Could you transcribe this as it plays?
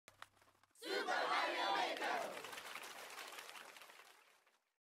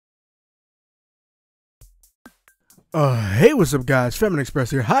Hey, what's up, guys?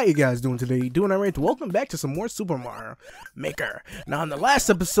 Fatmanexpress here. How you guys doing today? Doing alright? Welcome back to some more Super Mario Maker. Now, in the last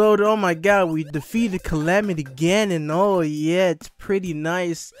episode, oh my god, we defeated Calamity again, and oh yeah, it's pretty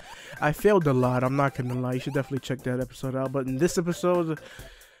nice. I failed a lot, I'm not gonna lie. You should definitely check that episode out. But in this episode,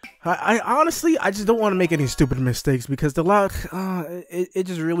 I honestly, I just don't want to make any stupid mistakes because the lot, it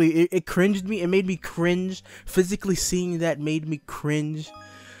just really, it cringed me. It made me cringe. Physically seeing that made me cringe.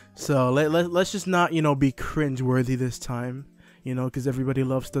 So let's just not, be cringe-worthy this time, because everybody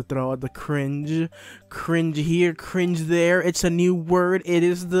loves to throw out the cringe here, cringe there. It's a new word. It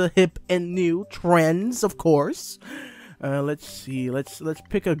is the hip and new trends, of course. Let's see. Let's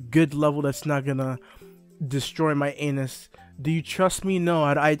pick a good level that's not gonna destroy my anus. Do you trust me? No,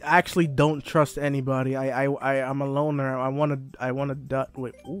 I actually don't trust anybody. I'm a loner. I wanna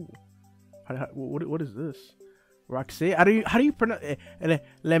wait. Ooh, what is this? Roxy, how do you pronounce it?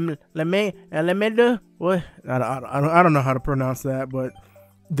 What? I don't know how to pronounce that, but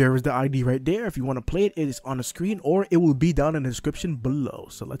there is the ID right there. If you want to play it, it is on the screen or it will be down in the description below.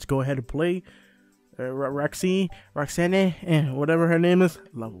 So let's go ahead and play Roxanne, whatever her name is,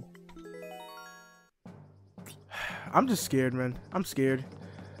 level. I'm just scared, man. I'm scared.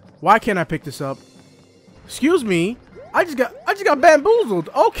 Why can't I pick this up? Excuse me. I just got bamboozled.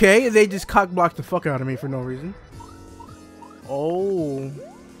 Okay, they just cock blocked the fuck out of me for no reason. Oh,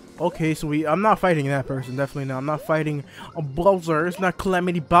 okay, so I'm not fighting that person, definitely not. I'm not fighting a Bowser. It's not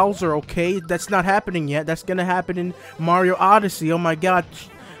Calamity Bowser, okay? That's not happening yet. That's gonna happen in Mario Odyssey. Oh my god,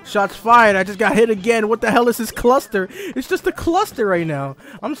 shots fired. I just got hit again. What the hell is this cluster? It's just a cluster right now.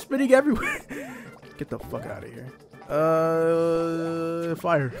 I'm spinning everywhere. Get the fuck out of here.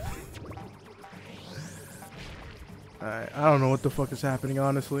 Fire. Alright, I don't know what the fuck is happening,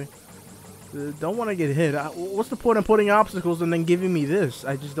 honestly. Don't want to get hit. What's the point of putting obstacles and then giving me this?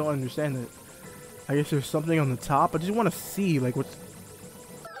 I just don't understand it. I guess there's something on the top. I just want to see, like, what's...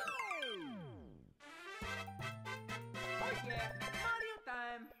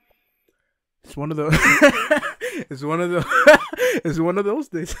 It's one of those... it's one of the... it's one of those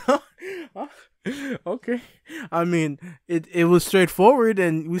days. Okay. I mean, it was straightforward,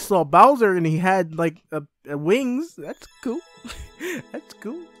 and we saw Bowser, and he had, like, wings. That's cool. That's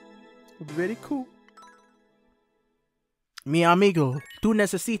cool. Very cool. Mi amigo, tú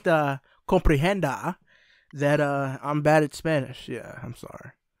necesitas comprehenda that I'm bad at Spanish. Yeah, I'm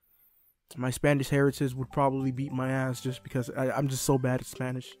sorry. My Spanish heritage would probably beat my ass just because I'm just so bad at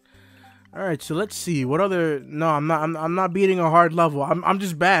Spanish. All right, so let's see what other. No, I'm not beating a hard level. I'm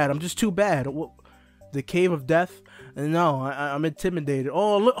just bad. I'm just too bad. The Cave of Death. No, I'm intimidated.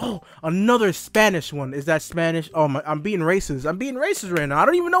 Oh, look! Oh, another Spanish one. Is that Spanish? Oh my! I'm being racist. I'm being racist right now. I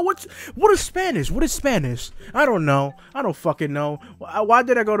don't even know what is Spanish. What is Spanish? I don't know. I don't fucking know. Why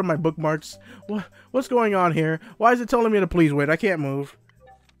did I go to my bookmarks? What's going on here? Why is it telling me to please wait? I can't move.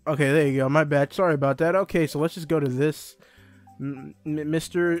 Okay, there you go. My bad. Sorry about that. Okay, so let's just go to this,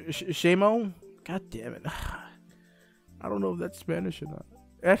 Mr. Shamo. God damn it! I don't know if that's Spanish or not.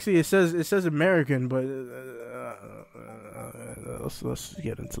 Actually, it says American, but let's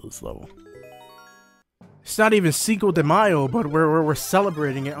get into this level. It's not even Cinco de Mayo, but we're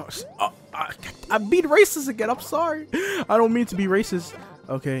celebrating it. I beat racist again. I'm sorry. I don't mean to be racist.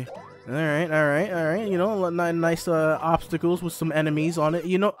 Okay. All right. Nice obstacles with some enemies on it.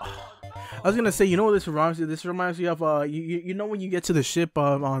 I was gonna say, what this reminds me? This reminds me of you know when you get to the ship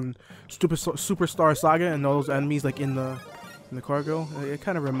on Superstar Saga and all those enemies like in the cargo. It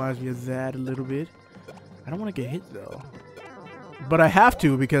kind of reminds me of that a little bit. I don't want to get hit though, but I have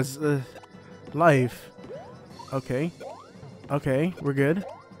to because life. Okay, we're good.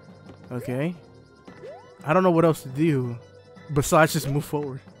 Okay, I don't know what else to do besides just move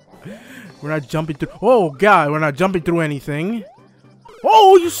forward. We're not jumping through. Oh god, we're not jumping through anything.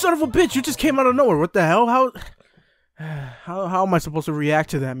 Oh, you son of a bitch! You just came out of nowhere. What the hell? How am I supposed to react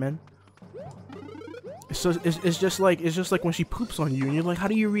to that, man? So it's just like when she poops on you and you're like, how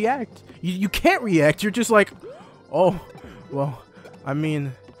do you react? You can't react. You're just like, oh, well, I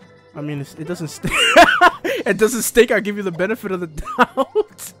mean it doesn't stink. It doesn't stink. I give you the benefit of the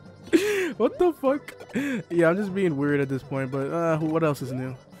doubt. What the fuck? Yeah, I'm just being weird at this point. But what else is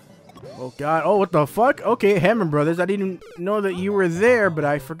new? Oh god. Oh, what the fuck? Okay, Hammond Brothers. I didn't know that you were there, but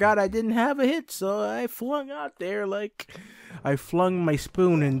I forgot I didn't have a hit, so I flung out there like I flung my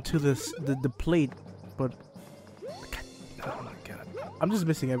spoon into the plate. But oh my god, I'm just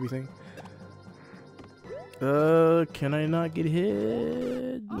missing everything. Can I not get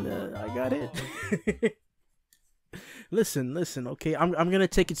hit? I got it. Listen, okay. I'm gonna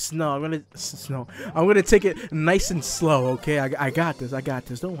take it slow. I'm gonna take it nice and slow. Okay, I got this.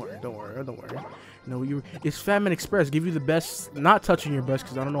 Don't worry. No, it's Fatmanexpress. Give you the best. Not touching your breast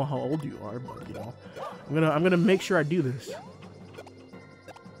because I don't know how old you are, but you know, I'm gonna make sure I do this.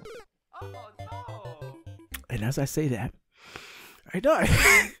 And as I say that, I die.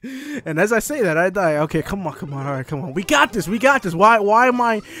 And as I say that, I die. Okay, come on. All right, come on. We got this. Why am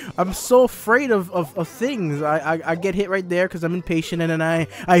I'm so afraid of things. I get hit right there because I'm impatient, and then I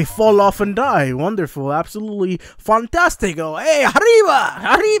fall off and die. Wonderful. Absolutely fantastico. Hey,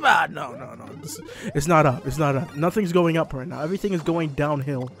 arriba. No. It's not up. Nothing's going up right now. Everything is going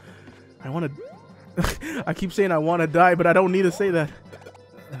downhill. I want to... I keep saying I want to die, but I don't need to say that.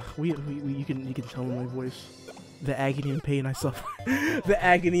 You can tell in my voice. The agony and pain I suffer, the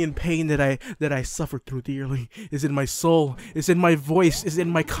agony and pain that I suffered through dearly is in my soul, is in my voice, is in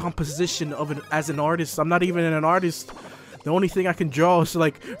my composition as an artist. I'm not even an artist. The only thing I can draw is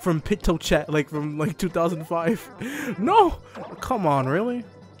like from Pito Chat, like from like 2005. No, come on, really?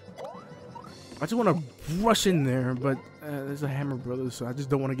 I just want to rush in there, but there's a Hammer Brothers, so I just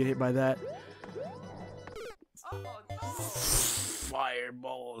don't want to get hit by that.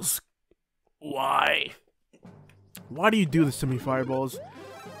 Fireballs. Why? Why do you do this to me, Fireballs?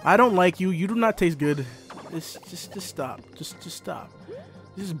 I don't like you. You do not taste good. Just stop. Just stop.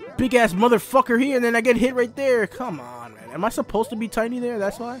 This big ass motherfucker here, and then I get hit right there. Come on, man. Am I supposed to be tiny there?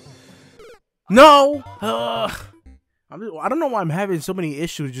 That's why. No. I don't know why I'm having so many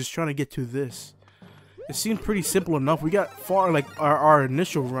issues just trying to get to this. It seemed pretty simple enough. We got far like our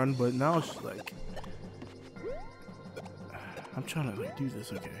initial run, but now it's just like I'm trying to like do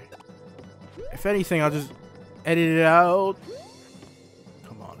this. Okay. If anything, I'll just edit it out.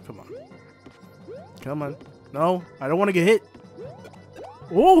 Come on. No, I don't want to get hit.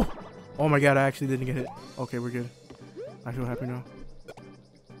 Oh my god, I actually didn't get hit. Okay, we're good. I feel happy now.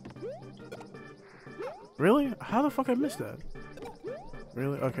 Really? How the fuck I missed that?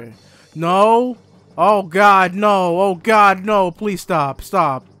 Really? Okay. No. Oh god, no. Oh god, no. Please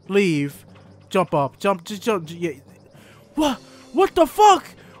stop. Leave. Jump up. Just jump. Yeah. What the fuck?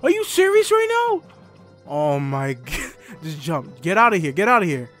 Are you serious right now? Oh my god. Just jump. Get out of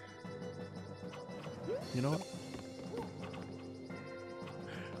here. You know what?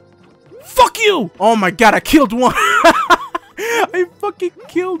 Fuck you! Oh my god, I killed one. I fucking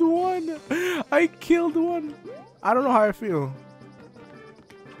killed one. I don't know how I feel.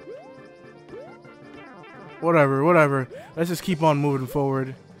 Whatever. Let's just keep on moving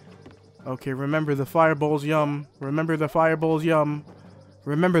forward. Okay, remember the fireballs, yum. Remember that.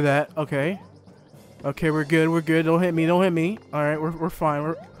 Okay, we're good. Don't hit me. All right, we're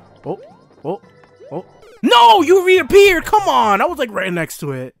fine. Oh. No, you reappeared. Come on. I was like right next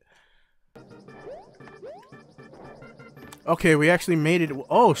to it. Okay, we actually made it.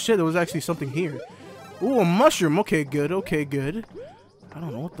 Oh shit, there was actually something here. Ooh, a mushroom. Okay, good. I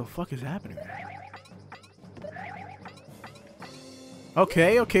don't know what the fuck is happening.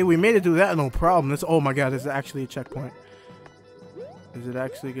 Okay, we made it through that, no problem. Oh my god, this is actually a checkpoint. Is it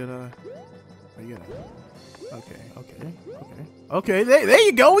actually gonna... Are you gonna... Okay, there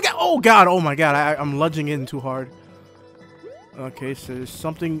you go. We got... Oh god, oh my god, I'm lunging in too hard. Okay, so there's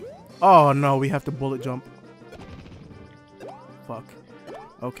something... Oh no, we have to bullet jump. Fuck.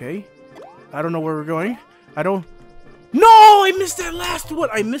 Okay. I don't know where we're going. No, I missed that last one.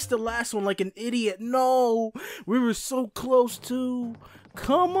 I missed the last one like an idiot. No, we were so close too.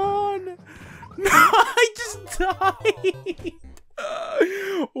 Come on. No, I just died.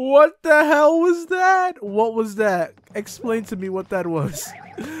 What the hell was that? What was that? Explain to me what that was.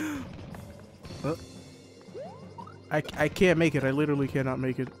 I can't make it. I literally cannot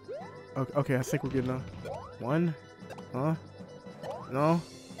make it. Okay, I think we're good now. One. Huh? No.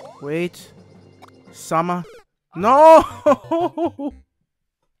 Wait. Sama. No!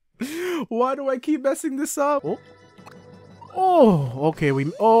 Why do I keep messing this up? Oh, okay,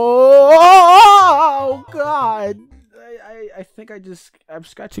 oh god! I think I'm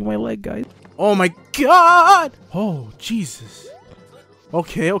scratching my leg, guys. Oh my god! Oh, Jesus.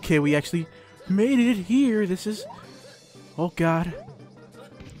 Okay, we actually made it here. This is... Oh god.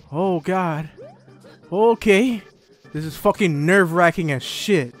 Okay. This is fucking nerve-wracking as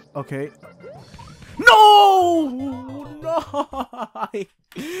shit. Okay. No!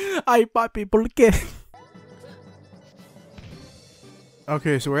 I papi, ¿por qué?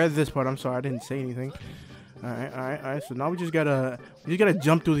 Okay, so we're at this part. I'm sorry, I didn't say anything. Alright. So now we just gotta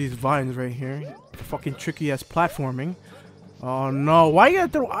jump through these vines right here. Fucking tricky ass platforming. Oh no, why you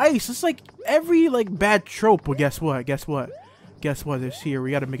gotta throw ice? It's like every like bad trope. Well, guess what? There's here.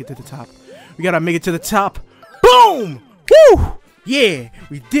 We gotta make it to the top. Boom! Woo! Yeah,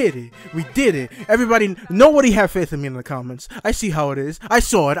 we did it. We did it. Everybody, nobody have faith in me in the comments. I see how it is. I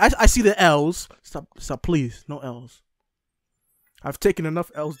saw it. I see the L's. Stop, please. No L's. I've taken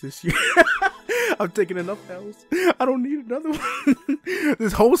enough L's this year. I've taken enough L's. I don't need another one.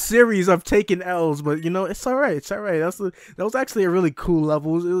 This whole series I've taken L's, but you know, it's alright. It's alright. That was actually a really cool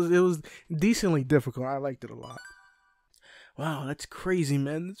level. It was decently difficult. I liked it a lot. Wow, that's crazy,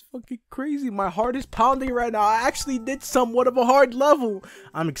 man. That's fucking crazy. My heart is pounding right now. I actually did somewhat of a hard level.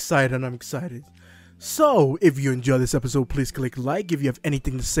 I'm excited. So, if you enjoyed this episode, please click like. If you have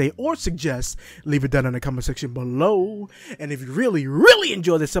anything to say or suggest, leave it down in the comment section below. And if you really, really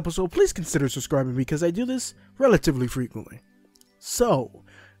enjoy this episode, please consider subscribing because I do this relatively frequently. So,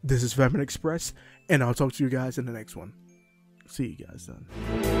 this is Fatmanexpress, and I'll talk to you guys in the next one. See you guys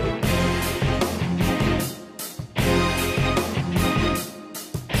then.